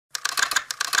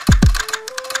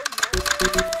The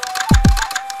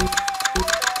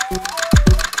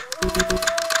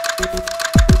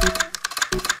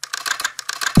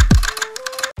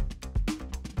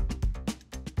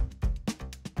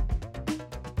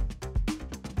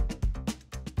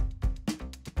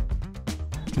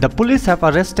police have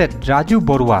arrested Raju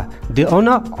Borua, the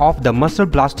owner of the Muscle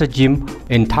Blaster Gym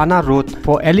in Thana Road,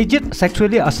 for alleged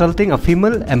sexually assaulting a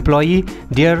female employee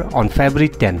there on February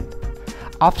 10.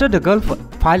 After the girl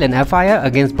filed an FIR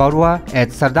against Borua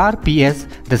at Sardar PS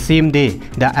the same day,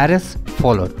 the arrest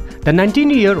followed. The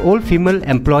 19-year-old female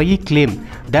employee claimed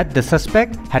that the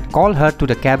suspect had called her to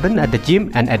the cabin at the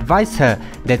gym and advised her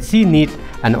that she needed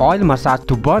an oil massage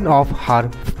to burn off her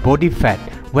body fat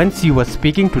when she was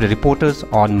speaking to the reporters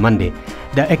on Monday.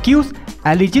 The accused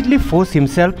allegedly forced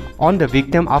himself on the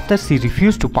victim after she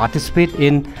refused to participate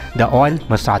in the oil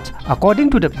massage. According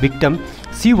to the victim,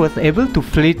 she was able to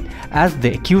flee as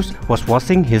the accused was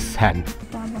washing his hand.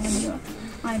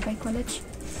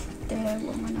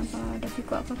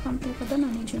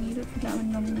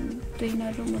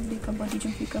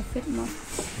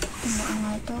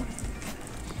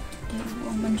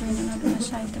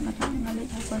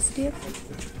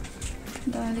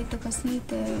 Dali to kasi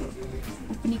te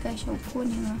upnika siya upon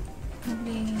nga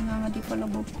muli nga di pala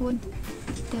bukon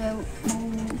te mau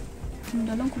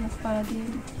ndalong ko para di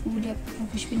ulep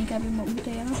upinika be mo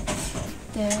ute ya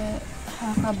te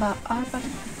hakaba arpat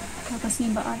kasi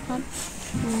ba arpat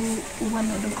uwan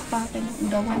do pa te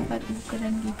dawan pat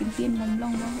keren gipimpin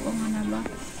momlong o nga ba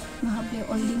mahable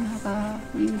oiling haka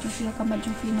yu jofi kamad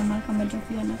jofi na mal kamad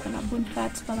jofi na kalabun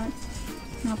fats pala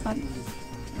ngapat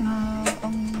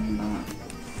ang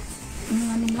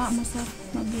numla masa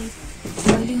mabi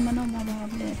oiling mano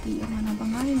mahable ti ang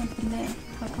nabangay na pala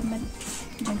kakamad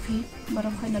jofi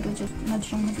barang kay na do na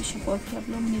jong na siya po kaya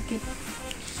blom nikit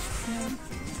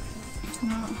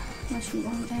na masih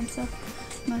ang times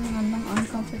malangan lang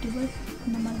uncomfortable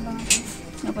naman ba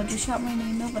napadu siya may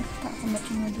nino ba ta kamat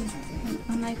mo do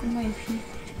anay ko may fi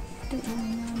to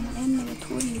na na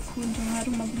thori khun jong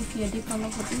haru mabli fi de kala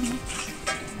ko na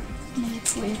may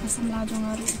ko e kasamla jong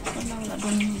haru kala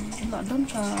la don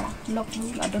ka lok ru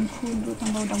la don khun ru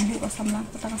tang bau dang bu kasamla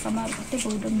ta kasamla te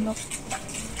bau don lok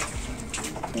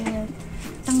te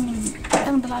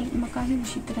tang dalal makahi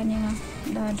musitran nga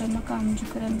da don makam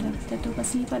jukran da te to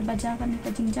kasi pat bajakan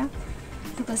ka jingja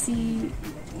to kasi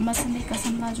masanay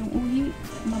kasamla jong uhi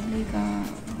mabli ka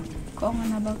ko nga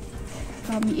nabag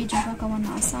kami ejong ka kawan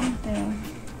na asam te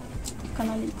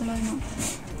kalali kuloy no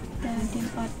te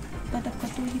tempat patak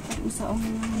katuhi pat usa ong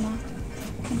na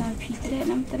kala fitre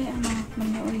nam tre ana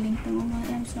manda oiling tango ma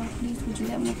em so please would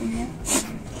you let me punya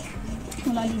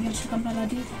mulali biar siya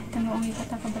kambaladi tango ong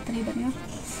ikata ka bateri bat nga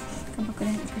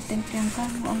kabakren kristen priangka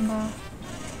ong ba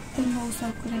tango usa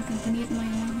kren kantanit mo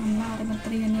yung mga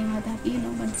bateri nga nga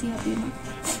ino ban siap ino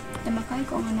te makai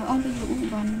ko nga ong yu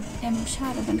uban em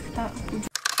sha ban kita